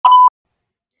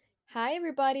Hi,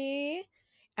 everybody.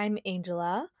 I'm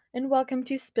Angela, and welcome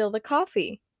to Spill the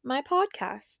Coffee, my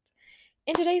podcast.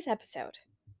 In today's episode,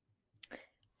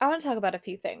 I want to talk about a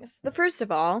few things. The first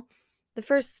of all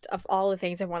the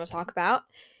things I want to talk about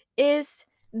is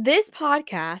this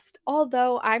podcast.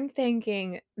 Although I'm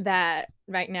thinking that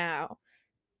right now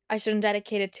I shouldn't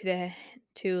dedicate it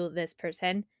to this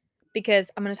person because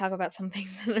I'm going to talk about some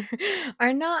things that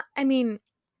are not.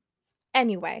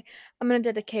 Anyway, I'm gonna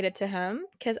dedicate it to him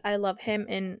because I love him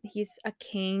and he's a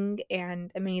king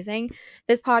and amazing.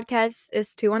 This podcast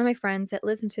is to one of my friends that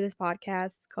listen to this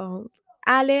podcast called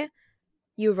Ale.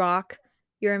 You rock.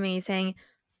 You're amazing.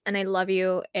 And I love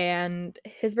you. And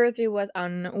his birthday was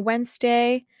on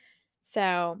Wednesday.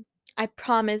 So I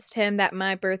promised him that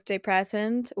my birthday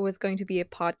present was going to be a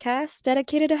podcast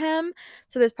dedicated to him.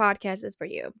 So this podcast is for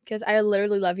you because I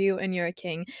literally love you and you're a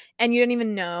king. And you don't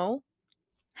even know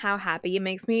how happy it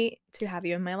makes me to have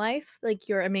you in my life. Like,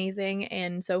 you're amazing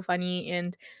and so funny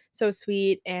and so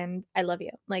sweet, and I love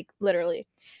you. Like, literally.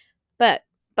 But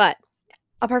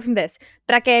apart from this,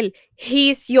 Raquel,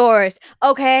 he's yours.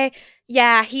 Okay?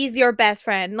 Yeah, he's your best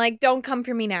friend. Like, don't come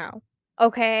for me now.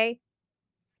 Okay?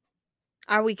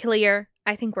 Are we clear?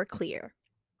 I think we're clear.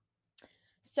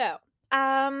 So,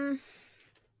 I'm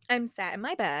sat in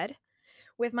my bed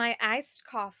with my iced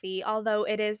coffee, although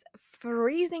it is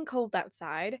freezing cold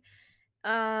outside.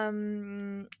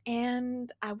 And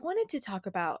I wanted to talk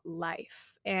about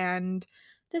life and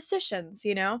decisions,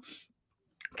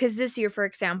 Because this year, for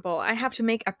example, I have to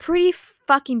make a pretty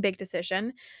fucking big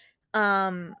decision.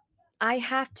 Um, I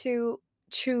have to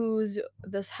choose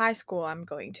this high school I'm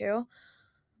going to.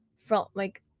 From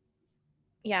like,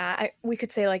 yeah, we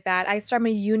could say like that. I start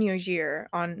my junior year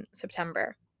on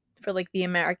September for like the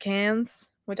Americans,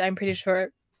 which I'm pretty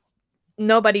sure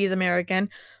nobody's American,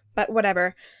 but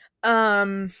whatever.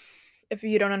 Um, if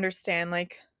you don't understand,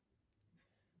 like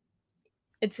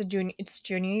it's junior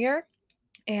year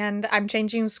and I'm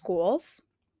changing schools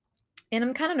and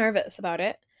I'm kind of nervous about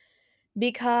it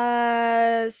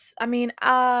because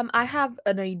I have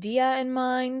an idea in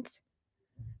mind,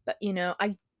 but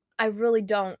I really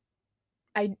don't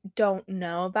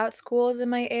know about schools in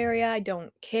my area. I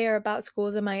don't care about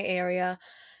schools in my area,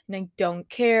 and I don't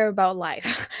care about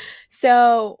life.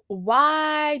 So,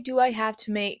 why do I have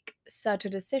to make such a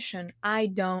decision? I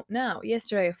don't know.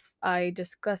 Yesterday I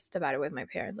discussed about it with my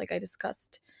parents. Like, I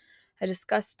discussed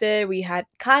it. We had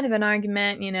kind of an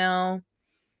argument,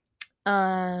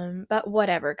 but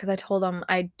whatever, cuz I told them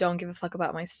I don't give a fuck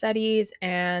about my studies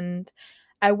and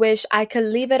I wish I could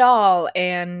leave it all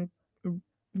and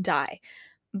die.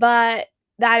 But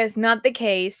that is not the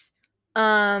case.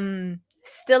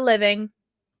 Still living.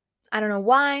 I don't know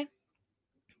why,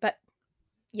 but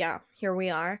yeah, here we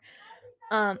are.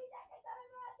 Um,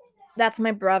 that's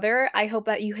my brother. I hope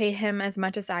that you hate him as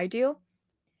much as I do.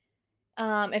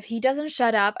 If he doesn't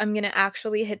shut up, I'm gonna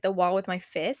actually hit the wall with my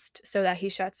fist so that he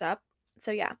shuts up.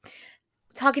 So yeah,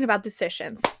 talking about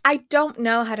decisions. I don't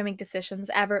know how to make decisions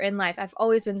ever in life. I've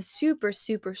always been super,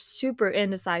 super, super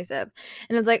indecisive.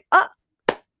 And it's like, oh,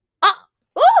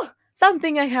 oh,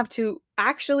 something I have to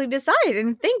actually decide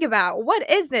and think about. What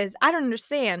is this? I don't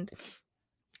understand.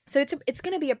 So it's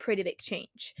gonna be a pretty big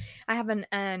change. I have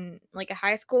an like a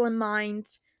high school in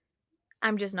mind.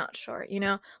 I'm just not sure,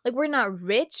 Like, we're not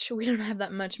rich. We don't have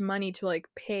that much money to like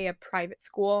pay a private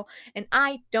school, and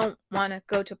I don't want to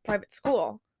go to private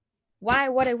school. Why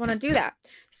would I want to do that?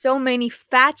 So many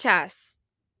fachas.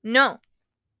 No.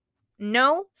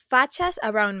 No fachas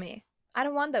around me. I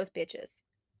don't want those bitches.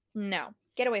 No.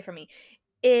 Get away from me.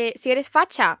 Si eres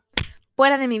facha,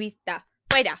 fuera de mi vista.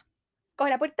 Fuera.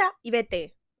 Coge la puerta y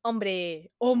vete.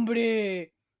 Hombre. Hombre.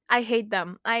 I hate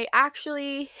them. I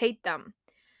actually hate them.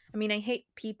 I mean, I hate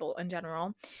people in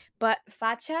general. But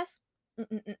fachas?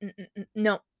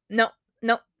 No. No.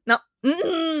 No. No.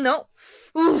 No.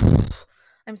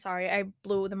 I'm sorry. I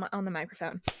blew on the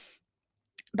microphone.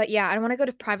 But yeah, I don't want to go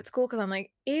to private school because I'm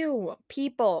like, ew,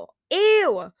 people,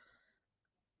 ew.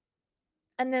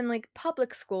 And then like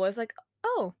public school is like,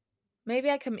 oh, maybe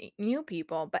I can meet new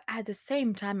people. But at the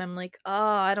same time, I'm like, oh,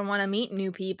 I don't want to meet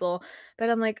new people. But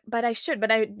I'm like, but I should,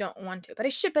 but I don't want to. But I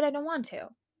should, but I don't want to.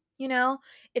 You know?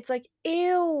 It's like,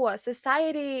 ew,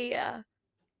 society.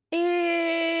 Ew.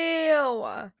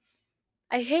 I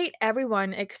hate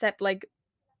everyone except like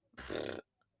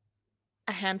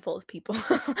a handful of people.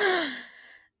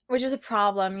 Which is a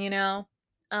problem,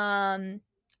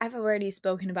 I've already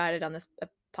spoken about it on this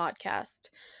podcast,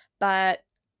 but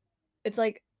it's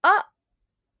like,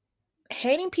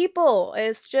 hating people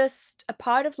is just a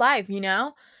part of life,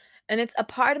 and it's a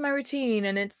part of my routine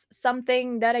and it's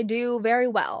something that I do very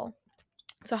well.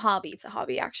 It's a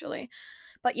hobby actually.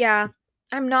 But yeah,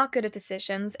 I'm not good at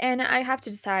decisions, and I have to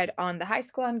decide on the high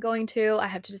school I'm going to. I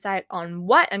have to decide on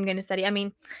what I'm going to study. I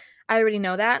mean, I already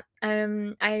know that.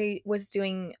 I was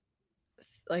doing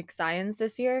like science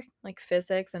this year, like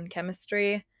physics and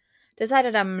chemistry.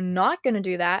 Decided I'm not going to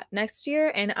do that next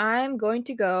year, and I'm going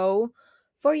to go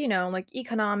for, like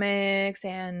economics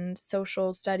and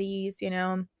social studies,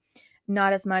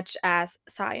 not as much as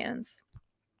science.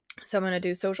 So I'm going to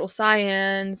do social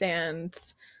science and,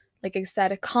 like I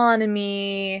said,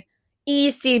 economy,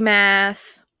 easy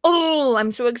math. Oh,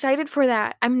 I'm so excited for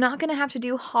that. I'm not going to have to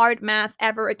do hard math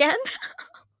ever again.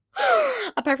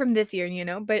 Apart from this year,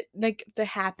 but like the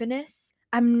happiness,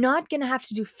 I'm not gonna have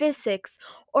to do physics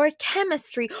or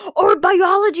chemistry or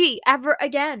biology ever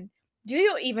again. Do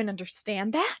you even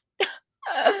understand that?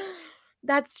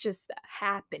 That's just the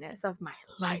happiness of my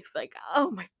life. Like,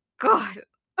 oh my god.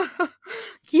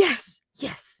 Yes,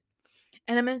 yes.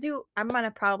 And I'm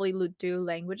gonna probably do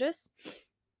languages,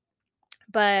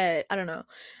 but I don't know.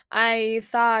 I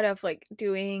thought of like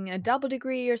doing a double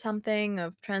degree or something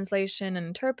of translation and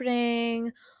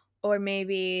interpreting, or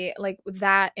maybe like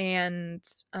that and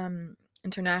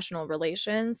international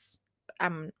relations.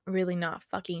 I'm really not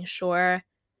fucking sure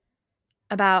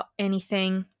about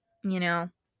anything, you know.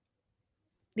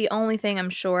 The only thing I'm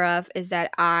sure of is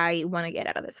that I want to get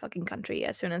out of this fucking country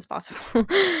as soon as possible.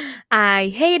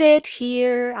 I hate it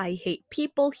here. I hate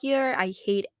people here. I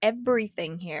hate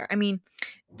everything here. I mean,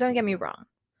 don't get me wrong.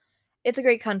 It's a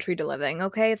great country to live in,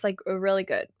 okay? It's like really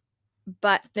good.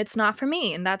 But it's not for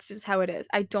me, and that's just how it is.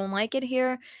 I don't like it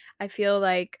here. I feel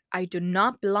like I do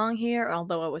not belong here,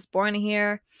 although I was born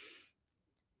here.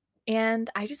 And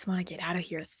I just want to get out of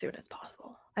here as soon as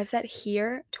possible. I've said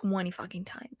here 20 fucking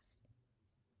times.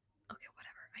 Okay,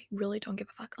 whatever. I really don't give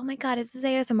a fuck. Oh my god, is this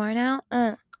ASMR now?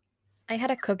 I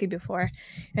had a cookie before,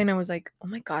 and I was like, oh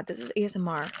my god, this is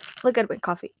ASMR. Look at my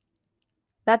coffee.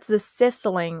 That's the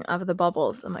sizzling of the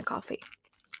bubbles in my coffee.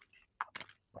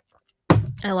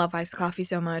 I love iced coffee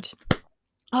so much.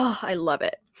 Oh, I love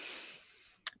it.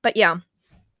 But yeah,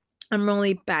 I'm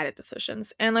really bad at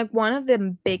decisions. And like one of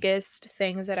the biggest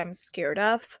things that I'm scared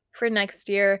of for next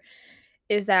year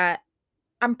is that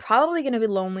I'm probably going to be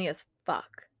lonely as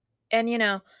fuck. And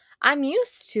I'm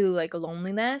used to like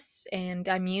loneliness, and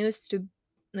I'm used to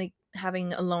like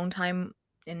having alone time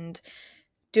and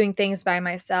doing things by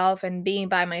myself and being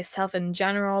by myself in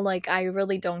general. Like I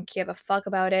really don't give a fuck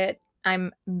about it.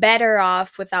 I'm better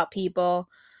off without people.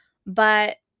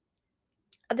 But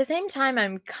at the same time,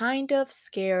 I'm kind of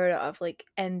scared of like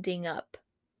ending up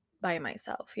by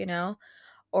myself,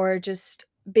 or just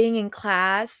being in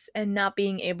class and not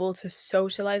being able to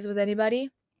socialize with anybody.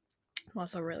 I'm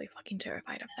also really fucking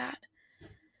terrified of that.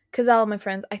 Because all of my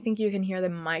friends, I think you can hear the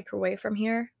microwave from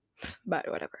here, but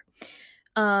whatever.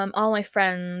 All my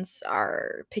friends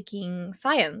are picking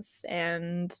science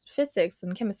and physics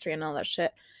and chemistry and all that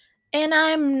shit. And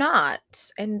I'm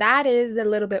not. And that is a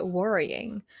little bit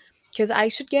worrying because I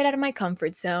should get out of my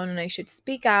comfort zone and I should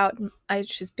speak out. I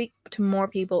should speak to more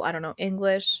people. I don't know,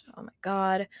 English. Oh my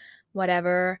God.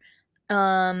 Whatever.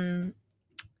 Um,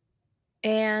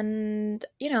 and,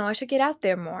 I should get out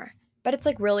there more. But it's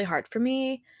like really hard for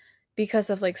me because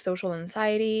of like social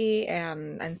anxiety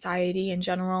and anxiety in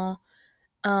general.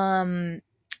 Um,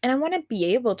 and I want to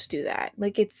be able to do that.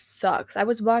 Like it sucks. I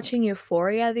was watching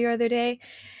Euphoria the other day,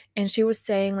 and she was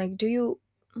saying like, do you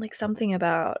like something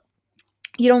about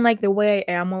you don't like the way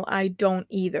I am? Well, I don't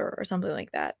either, or something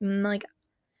like that. And like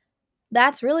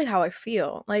that's really how I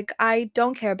feel. Like I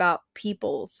don't care about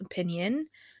people's opinion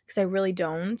because I really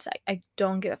don't. I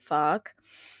don't give a fuck.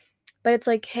 But it's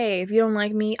like, hey, if you don't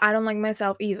like me, I don't like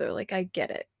myself either. Like I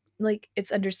get it. Like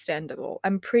it's understandable.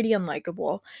 I'm pretty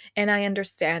unlikable, and I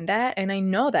understand that, and I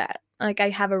know that. Like I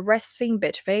have a resting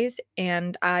bitch face,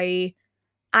 and I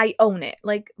own it.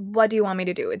 Like, what do you want me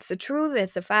to do? It's the truth,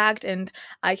 it's a fact, and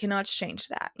I cannot change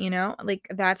that, Like,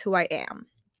 that's who I am.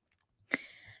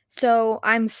 So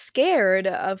I'm scared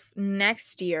of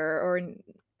next year or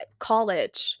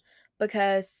college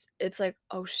because it's like,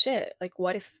 oh shit, like,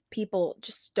 what if people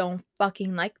just don't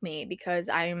fucking like me because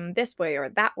I'm this way or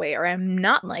that way, or I'm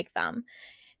not like them?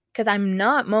 Because I'm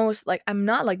not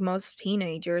like most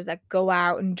teenagers that go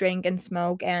out and drink and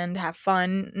smoke and have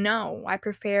fun. No, I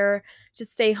prefer to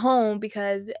stay home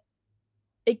because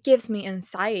it gives me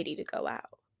anxiety to go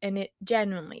out, and it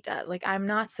genuinely does. Like, I'm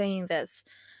not saying this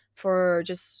for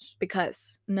just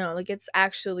because. No, like, it's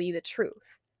actually the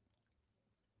truth.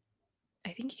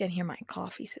 I think you can hear my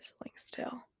coffee sizzling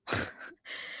still.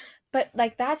 But,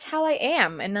 like, that's how I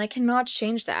am, and I cannot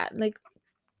change that. Like,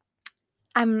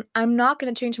 I'm not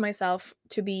gonna change myself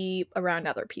to be around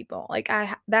other people. Like,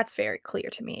 that's very clear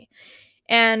to me.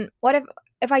 And what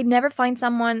if I never find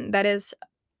someone that is,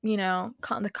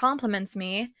 that compliments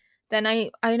me, then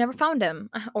I never found him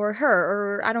or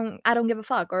her, or I don't give a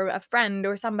fuck, or a friend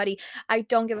or somebody. I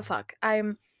don't give a fuck.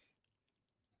 I'm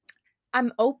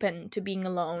open to being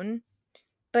alone,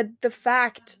 but the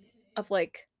fact of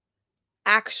like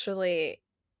actually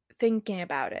thinking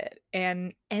about it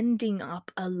and ending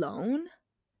up alone,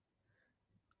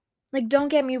 like, don't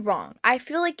get me wrong. I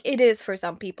feel like it is for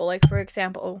some people. Like, for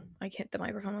example, oh, I hit the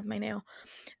microphone with my nail.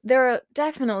 There are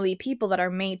definitely people that are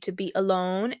made to be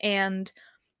alone, and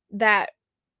that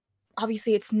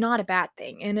obviously it's not a bad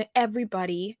thing. And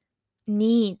everybody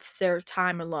needs their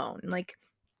time alone. Like,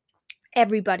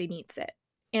 everybody needs it.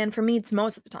 And for me, it's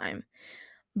most of the time.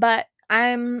 But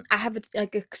I have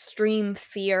like extreme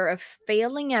fear of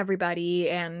failing everybody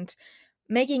and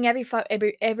making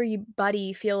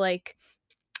everybody feel like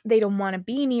they don't want to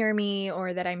be near me,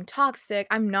 or that I'm toxic.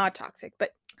 I'm not toxic, but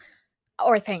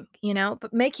or think,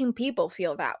 but making people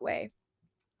feel that way,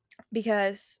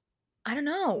 because I don't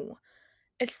know.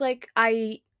 It's like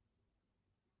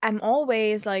I'm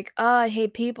always like, "Oh, I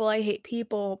hate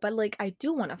people," but, like, I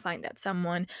do wanna find that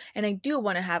someone, and I do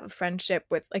wanna have a friendship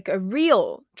with, like, a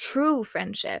real, true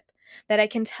friendship that I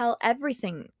can tell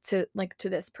everything to, like, to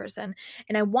this person,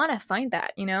 and I wanna find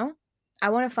that, you know? I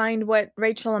wanna find what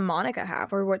Rachel and Monica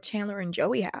have, or what Chandler and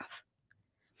Joey have.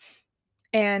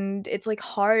 And it's, like,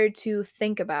 hard to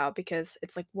think about, because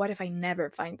it's like, what if I never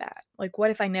find that? Like,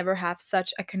 what if I never have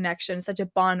such a connection, such a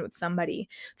bond with somebody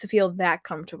to feel that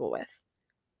comfortable with?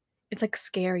 It's, like,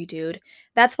 scary, dude.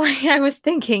 That's why I was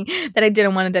thinking that I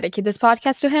didn't wanna dedicate this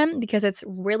podcast to him, because it's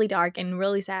really dark and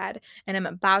really sad, and I'm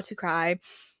about to cry.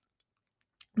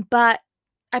 But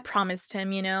I promised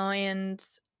him, and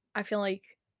I feel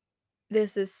like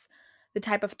this is the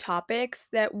type of topics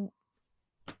that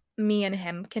me and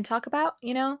him can talk about,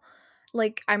 you know?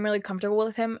 Like, I'm really comfortable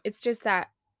with him. It's just that,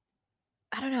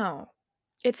 I don't know.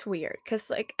 It's weird, because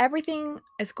like, everything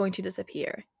is going to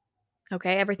disappear.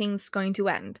 Okay, everything's going to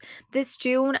end. This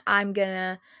June, I'm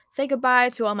gonna say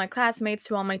goodbye to all my classmates,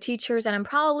 to all my teachers, and I'm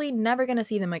probably never gonna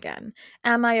see them again.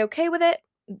 Am I okay with it?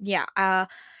 Yeah.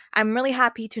 I'm really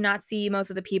happy to not see most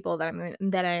of the people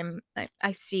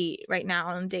I see right now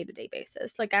on a day-to-day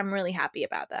basis. Like, I'm really happy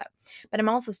about that. But I'm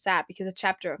also sad because a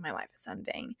chapter of my life is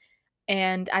ending,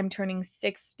 and I'm turning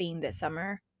 16 this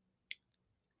summer,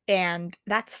 and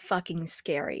that's fucking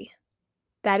scary.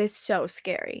 That is so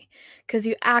scary, because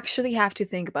you actually have to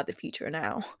think about the future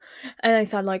now. And I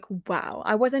thought, like, wow,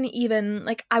 I wasn't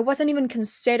even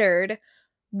considered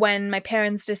when my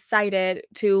parents decided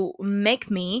to make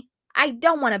me. I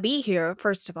don't wanna be here,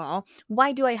 first of all.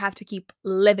 Why do I have to keep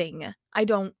living? I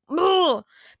don't ugh!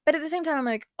 But at the same time, I'm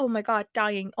like, "Oh my god,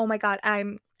 dying. Oh my god,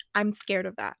 I'm scared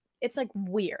of that." It's, like,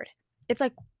 weird. It's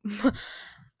like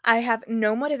I have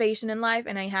no motivation in life,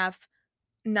 and I have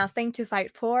nothing to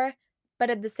fight for, but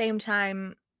at the same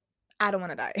time, I don't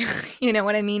wanna die. You know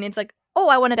what I mean? It's like, "Oh,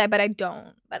 I wanna die, but I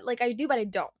don't." But, like, I do, but I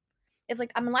don't. It's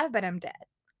like, I'm alive, but I'm dead.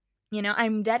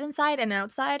 I'm dead inside and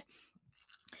outside,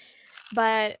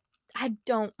 but I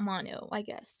don't want to, I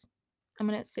guess. I'm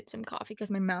gonna sip some coffee because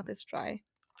my mouth is dry.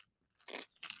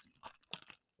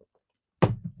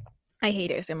 I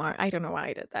hate ASMR. I don't know why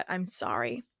I did that. I'm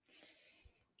sorry.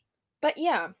 But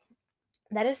yeah,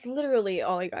 that is literally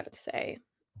all I got to say.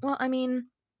 Well, I mean,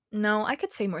 no, I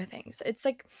could say more things. It's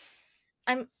like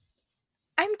I'm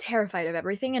I'm terrified of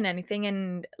everything and anything,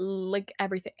 and like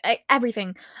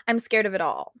everything. I'm scared of it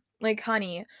all. Like,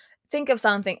 honey, think of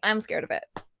something. I'm scared of it.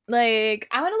 Like,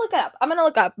 I'm gonna look it up. I'm gonna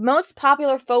look up most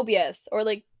popular phobias, or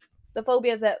like the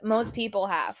phobias that most people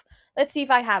have. Let's see if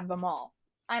I have them all.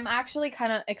 I'm actually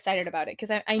kind of excited about it,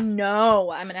 because I know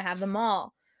I'm gonna have them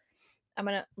all. I'm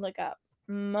gonna look up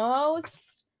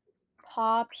most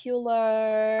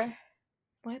popular.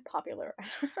 What popular?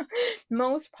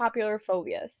 Most popular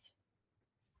phobias.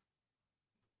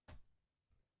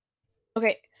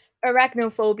 Okay,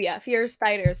 arachnophobia, fear of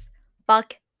spiders.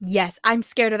 Fuck yes, I'm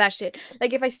scared of that shit.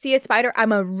 Like, if I see a spider,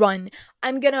 Imma run.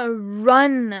 I'm gonna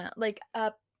run, like,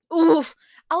 oof.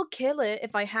 I'll kill it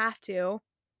if I have to,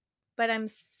 but I'm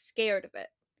scared of it.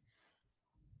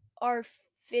 Or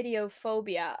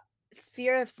phobia,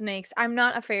 fear of snakes. I'm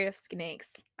not afraid of snakes.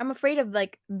 I'm afraid of,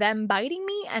 like, them biting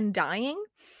me and dying,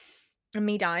 and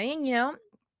me dying,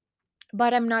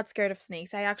 but I'm not scared of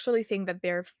snakes. I actually think that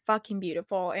they're fucking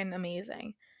beautiful and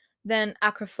amazing. Then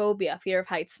acrophobia, fear of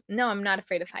heights. No, I'm not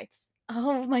afraid of heights.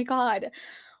 Oh my god.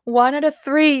 1 out of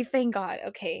 3, thank god.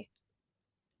 Okay.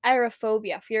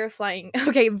 Aerophobia, fear of flying.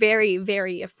 Okay, very,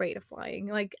 very afraid of flying.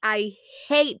 Like, I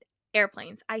hate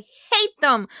airplanes. I hate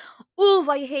them. Oof,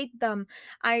 I hate them.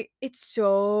 It's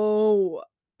so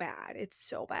bad. It's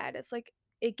so bad. It's like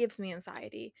it gives me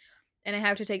anxiety. And I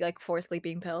have to take like 4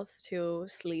 sleeping pills to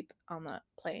sleep on the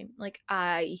plane. Like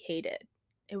I hate it.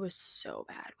 It was so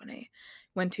bad when I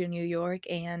went to New York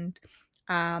and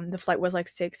the flight was like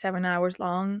 6, 7 hours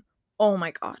long. Oh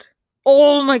my god.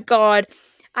 Oh my god.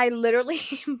 I literally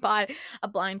bought a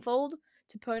blindfold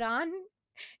to put on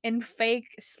and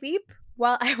fake sleep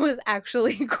while I was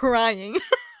actually crying.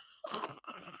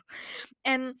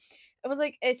 And it was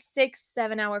like a 6,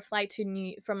 7 hour flight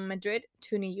from Madrid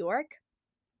to New York.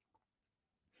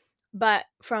 But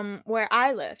from where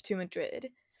I live to Madrid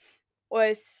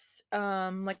was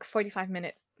like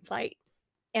 45-minute flight.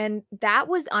 And that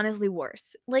was honestly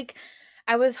worse. Like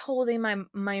I was holding my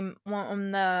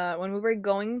on the when we were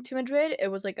going to Madrid, it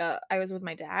was like I was with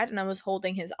my dad and I was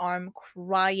holding his arm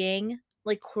crying,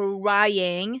 like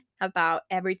crying about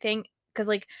everything cuz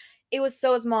like it was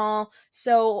so small.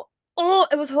 So oh,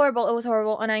 it was horrible. It was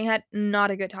horrible and I had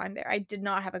not a good time there. I did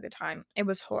not have a good time. It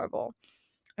was horrible.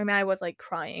 I mean, I was like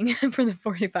crying for the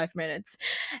 45 minutes.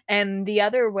 And the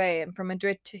other way from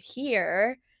Madrid to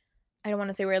here, I don't want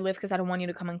to say where I live because I don't want you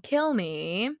to come and kill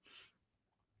me.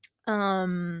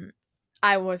 Um,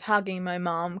 I was hugging my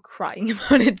mom, crying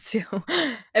about it too.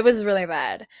 It was really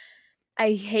bad.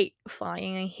 I hate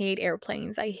flying. I hate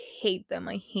airplanes. I hate them.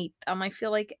 I hate them. I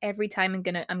feel like every time I'm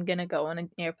gonna go on an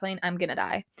airplane, I'm gonna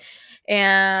die.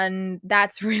 And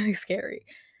that's really scary.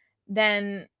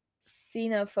 Then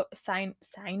xenophobia,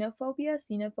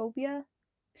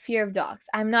 fear of dogs.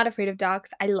 I'm not afraid of dogs.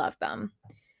 I love them.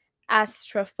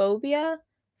 Astrophobia,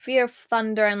 fear of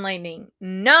thunder and lightning.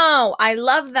 No, I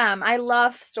love them. I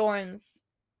love storms.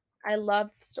 I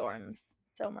love storms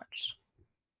so much.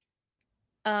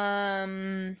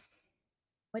 Um,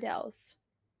 what else?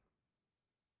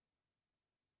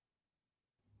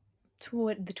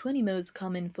 The 20 most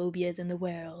common phobias in the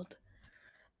world.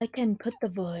 I can put the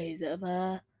voice of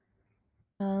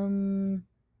um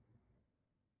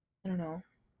I don't know,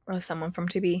 someone from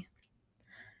TV.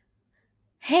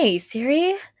 Hey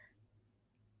Siri.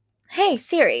 Hey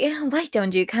Siri, why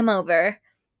don't you come over?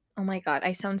 Oh my god,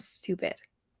 I sound stupid.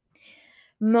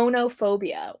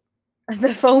 Monophobia.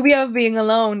 The phobia of being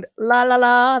alone. La la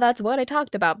la, that's what I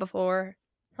talked about before.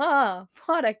 Huh,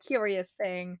 what a curious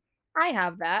thing. I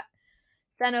have that.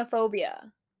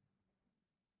 Xenophobia.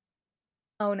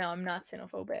 Oh no, I'm not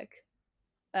xenophobic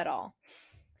at all.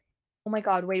 Oh my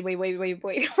god, wait. What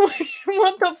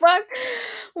the fuck?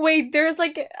 Wait, there's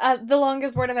like the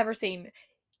longest word I've ever seen.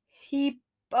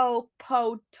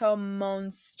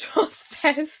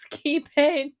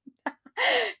 Hippopotamonstrosesquiped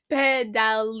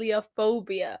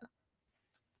pedaliophobia.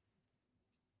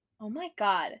 Oh my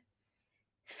god.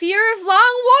 Fear of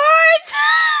long words!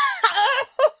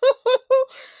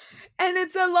 And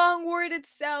it's a long word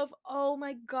itself. Oh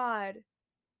my god.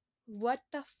 What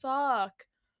the fuck?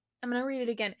 I'm gonna read it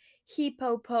again.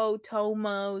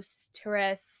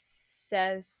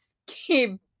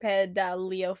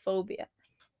 Hippopotomostresesquipedaliophobia.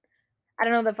 I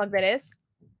don't know what the fuck that is.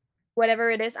 Whatever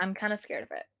it is, I'm kind of scared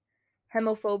of it.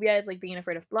 Hemophobia is like being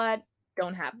afraid of blood.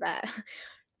 Don't have that.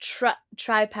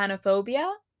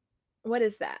 Trypanophobia. What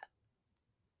is that?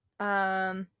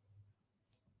 Um,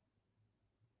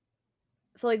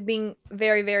 so like being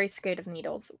very very scared of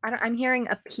needles. I'm hearing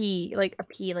a P, like a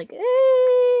P, like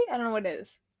I don't know what it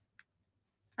is.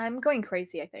 I'm going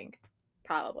crazy. I think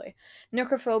probably.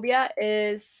 Necrophobia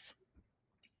is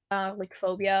like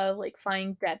phobia, like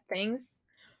finding dead things.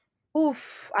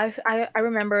 Oof, I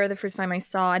remember the first time I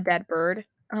saw a dead bird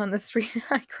on the street,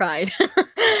 I cried.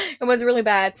 It was really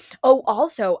bad. Oh,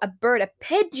 also a bird, a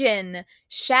pigeon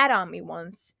shat on me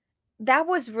once. That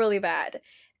was really bad.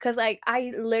 Cause like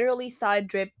I literally saw it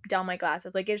drip down my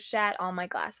glasses. Like it shat on my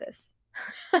glasses.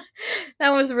 That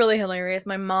was really hilarious.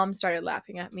 My mom started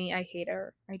laughing at me. I hate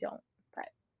her. I don't. But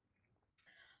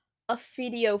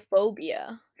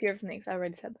ophidiophobia. Fear of snakes. I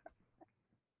already said that.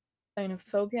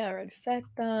 Xenophobia. I already said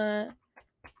that.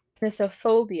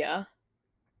 Misophobia.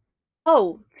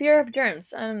 Oh, fear of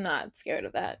germs. I'm not scared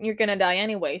of that. You're gonna die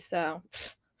anyway, so.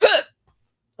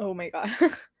 Oh my god.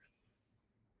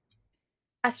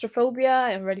 Astrophobia.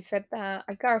 I already said that.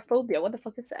 Agoraphobia. What the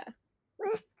fuck is that?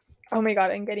 Oh my god,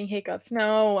 I'm getting hiccups.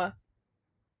 No.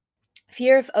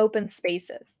 Fear of open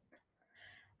spaces.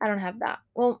 I don't have that.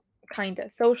 Well,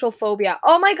 kinda. Social phobia.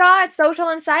 Oh my god,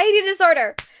 social anxiety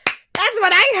disorder. That's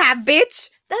what I have, bitch.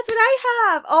 That's what I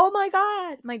have. Oh my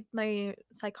god. My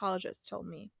psychologist told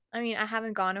me. I mean, I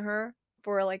haven't gone to her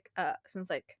for like since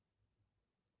like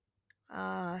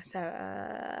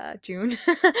June.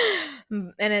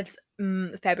 And it's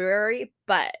February,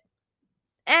 but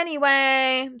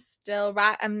Anyway,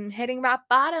 I'm hitting rock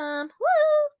bottom. Woo!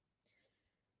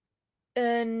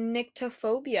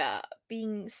 Nyctophobia,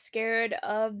 being scared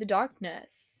of the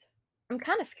darkness. I'm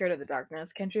kind of scared of the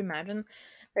darkness. Can't you imagine?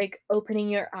 Like opening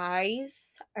your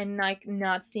eyes and like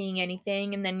not seeing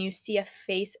anything, and then you see a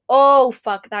face. Oh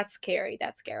fuck, that's scary.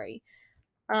 That's scary.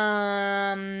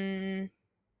 Um,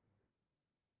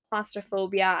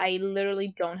 Claustrophobia. I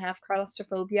literally don't have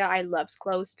claustrophobia. I love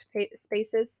closed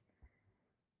spaces.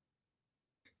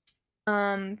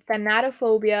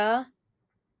 Thanatophobia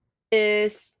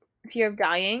is fear of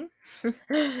dying,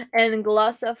 and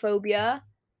glossophobia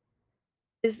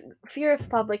is fear of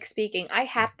public speaking. I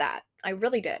had that. I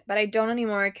really did, but I don't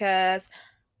anymore because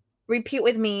repeat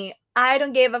with me. I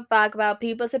don't give a fuck about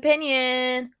people's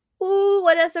opinion. Ooh,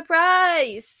 what a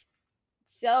surprise!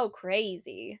 So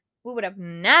crazy. We would have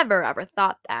never ever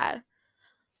thought that.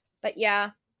 But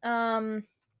yeah, um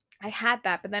I had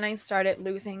that, but then I started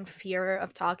losing fear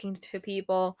of talking to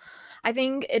people. I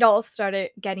think it all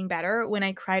started getting better when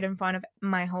I cried in front of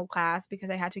my whole class because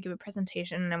I had to give a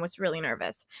presentation and I was really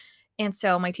nervous. And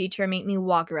so my teacher made me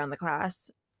walk around the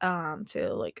class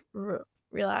to like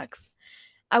relax.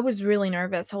 I was really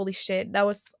nervous. Holy shit. That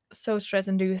was so stress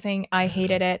inducing. I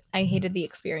hated it. I hated the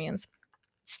experience.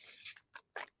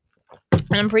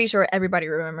 And I'm pretty sure everybody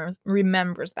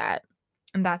remembers that.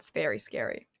 And that's very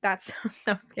scary. That's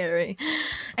so scary.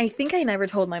 I think I never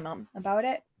told my mom about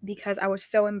it because I was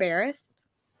so embarrassed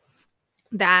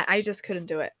that I just couldn't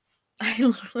do it.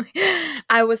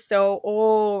 I was so,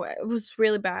 oh, it was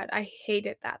really bad. I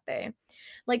hated that day.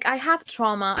 Like I have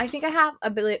trauma. I think I have a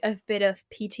bit of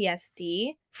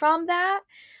PTSD from that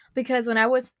because when I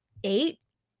was 8,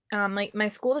 like my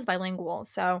school is bilingual,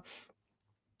 so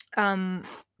um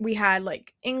we had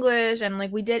like English and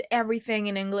like we did everything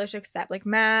in English except like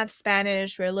math,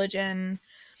 Spanish, religion,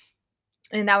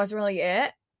 and that was really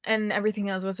it. And everything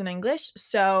else was in English.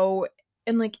 So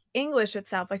in like English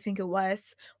itself, I think it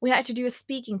was, we had to do a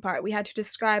speaking part. We had to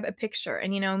describe a picture.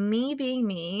 And me being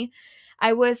me,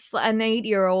 I was an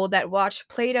 8-year-old that watched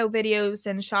Play-Doh videos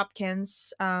and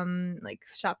Shopkins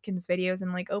videos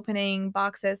and like opening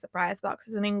boxes, surprise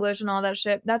boxes in English and all that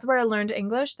shit. That's where I learned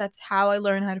English. That's how I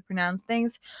learned how to pronounce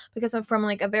things because from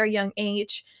like a very young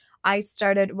age, I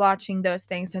started watching those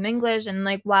things in English, and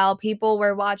like while people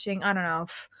were watching, I don't know,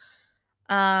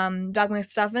 Doug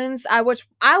McStuffins, I was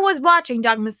watching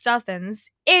Doug McStuffins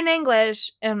in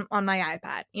English and on my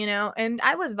iPad, and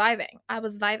I was vibing. I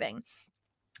was vibing.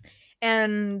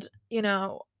 And,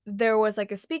 there was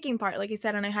like a speaking part, like I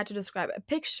said, and I had to describe a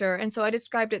picture. And so I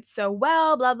described it so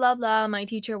well, blah, blah, blah. My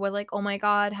teacher was like, oh my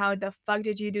God, how the fuck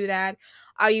did you do that?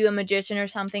 Are you a magician or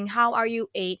something? How are you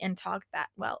 8 and talk that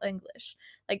well English?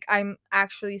 Like, I'm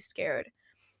actually scared.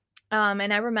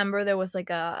 And I remember there was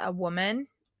like a woman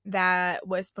that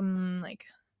was from like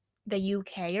the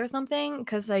UK or something,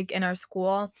 because like in our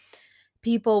school,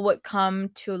 people would come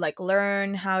to like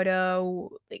learn how to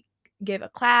like give a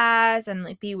class and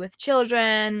like be with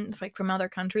children like from other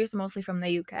countries, mostly from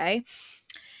the UK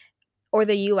or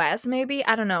the US maybe.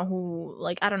 I don't know who,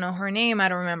 like I don't know her name, I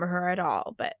don't remember her at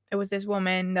all, but it was this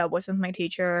woman that was with my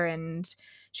teacher and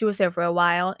she was there for a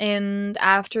while, and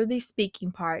after the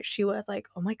speaking part, she was like,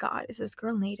 "Oh my God, is this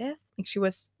girl native?" Like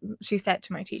she said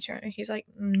to my teacher, and he's like,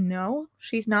 "No,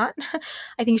 she's not.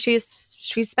 I think she's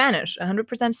Spanish,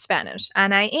 100% Spanish,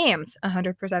 and I am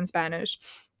 100% Spanish."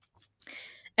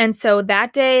 And so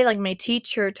that day, like my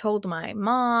teacher told my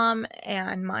mom,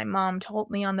 and my mom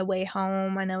told me on the way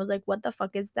home, and I was like, "What the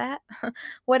fuck is that?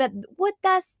 What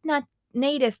does not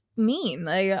native mean?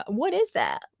 Like, what is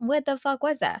that? What the fuck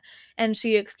was that?" And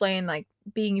she explained like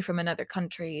being from another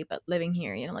country but living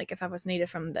here, like if I was native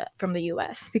from the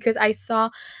US, because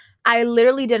I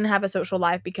literally didn't have a social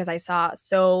life because I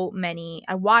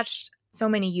watched so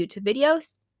many YouTube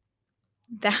videos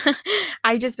that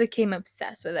I just became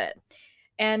obsessed with it.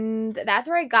 And that's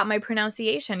where I got my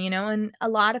pronunciation, and a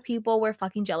lot of people were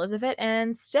fucking jealous of it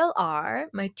and still are.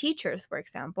 My teachers, for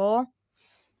example,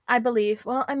 I believe.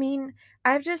 Well, I mean,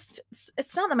 it's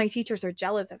not that my teachers are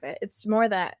jealous of it. It's more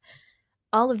that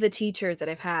all of the teachers that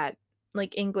I've had,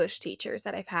 like English teachers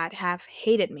that I've had, have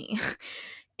hated me.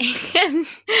 and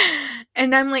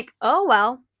and I'm like, "Oh,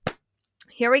 well,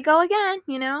 here we go again,"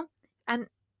 And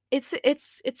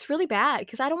it's really bad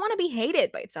cuz I don't want to be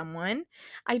hated by someone.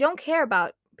 I don't care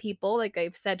about people, like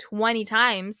I've said 20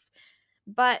 times,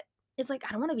 but it's like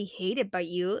I don't want to be hated by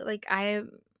you. Like I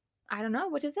don't know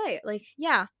what to say. Like,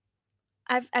 yeah,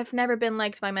 I've never been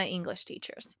liked by my English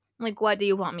teachers. Like, what do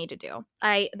you want me to do?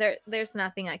 There's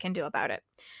nothing I can do about it.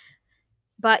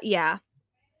 But yeah,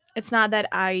 It's not that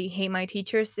I hate my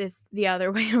teachers, it's the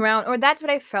other way around, or that's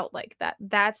what I felt like.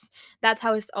 That's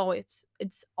how it's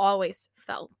always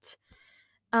felt.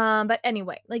 But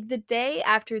anyway, like the day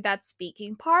after that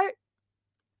speaking part,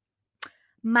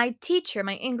 my teacher,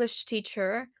 my English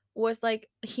teacher, was like,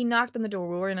 he knocked on the door.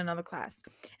 We were in another class,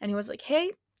 and he was like,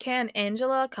 "Hey, can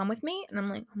Angela come with me?" And I'm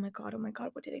like, oh my god,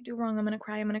 what did I do wrong? I'm gonna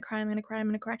cry, I'm gonna cry, I'm gonna cry, I'm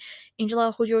gonna cry.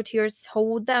 Angela, hold your tears,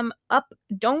 hold them up.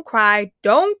 Don't cry,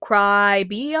 don't cry.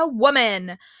 Be a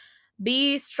woman,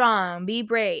 be strong, be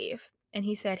brave. And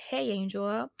he said, "Hey,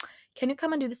 Angela, can you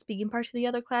come and do the speaking part to the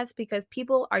other class because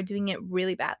people are doing it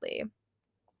really badly?"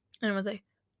 And I was like,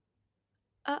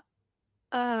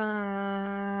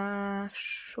 uh,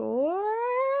 sure,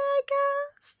 I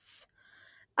guess.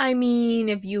 I mean,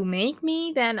 if you make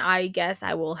me, then I guess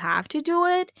I will have to do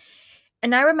it.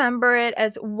 And I remember it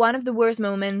as one of the worst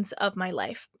moments of my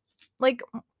life. Like,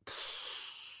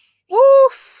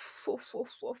 oof, oof, oof,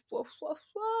 oof, oof, oof,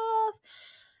 oof.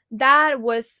 That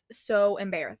was so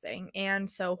embarrassing and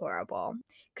so horrible.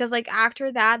 Cause like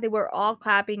after that, they were all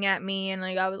clapping at me, and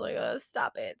like I was like, "Oh,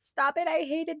 stop it! I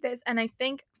hated this." And I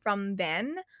think from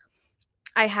then,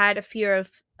 I had a fear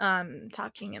of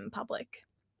talking in public.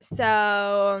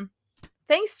 So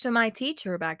thanks to my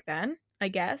teacher back then, I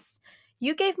guess,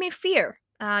 you gave me fear.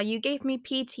 You gave me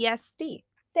PTSD.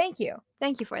 Thank you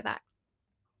for that.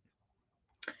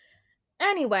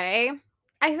 Anyway,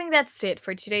 I think that's it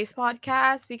for today's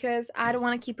podcast because I don't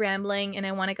want to keep rambling and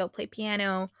I want to go play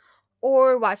piano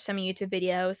or watch some YouTube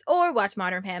videos or watch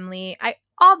Modern Family.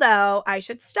 Although I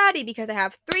should study because I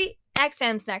have 3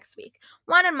 exams next week.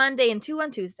 1 on Monday and 2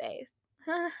 on Tuesdays.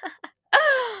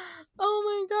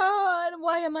 Oh my god,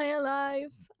 why am I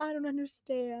alive? I don't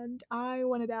understand. I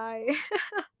want to die.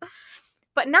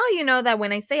 But now you know that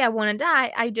when I say I want to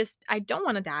die, I don't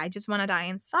want to die. I just want to die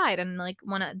inside and like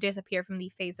want to disappear from the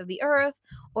face of the earth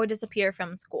or disappear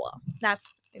from school. That's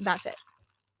it.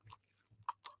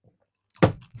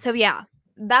 So yeah,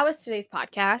 that was today's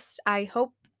podcast. I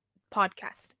hope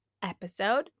podcast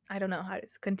episode. I don't know how to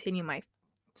continue my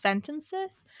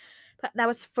sentences. But that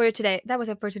was for today. That was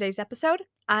it for today's episode.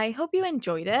 I hope you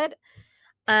enjoyed it.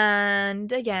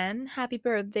 And again, happy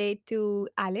birthday to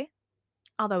Ale.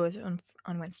 Although it was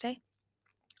on Wednesday.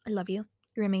 I love you.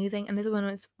 You're amazing. And this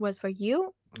one was for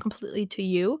you, completely to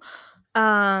you.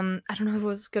 I don't know if it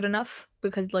was good enough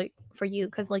because like for you,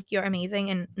 because like you're amazing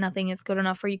and nothing is good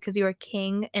enough for you because you're a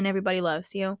king and everybody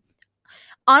loves you.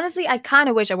 Honestly, I kind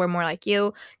of wish I were more like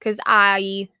you because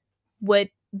I would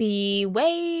be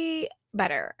way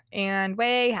better and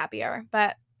way happier.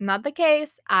 But not the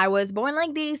case. I was born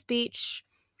like this, bitch.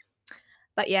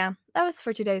 But yeah, that was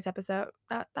for today's episode.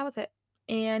 That was it.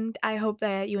 And I hope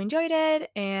that you enjoyed it.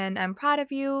 And I'm proud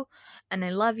of you. And I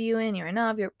love you. And you're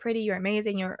enough. You're pretty. You're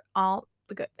amazing. You're all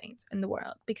the good things in the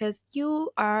world because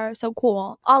you are so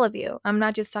cool. All of you. I'm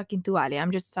not just talking to Ali.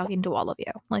 I'm just talking to all of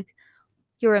you. Like,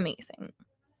 you're amazing.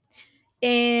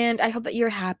 And I hope that you're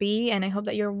happy. And I hope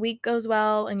that your week goes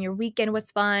well. And your weekend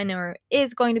was fun or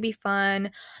is going to be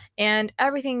fun. And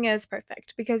everything is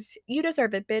perfect because you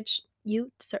deserve it, bitch.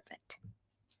 You deserve it.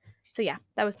 So yeah,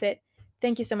 that was it.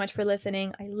 Thank you so much for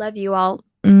listening. I love you all.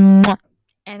 Mwah.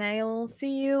 And I'll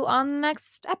see you on the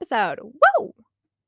next episode. Woo!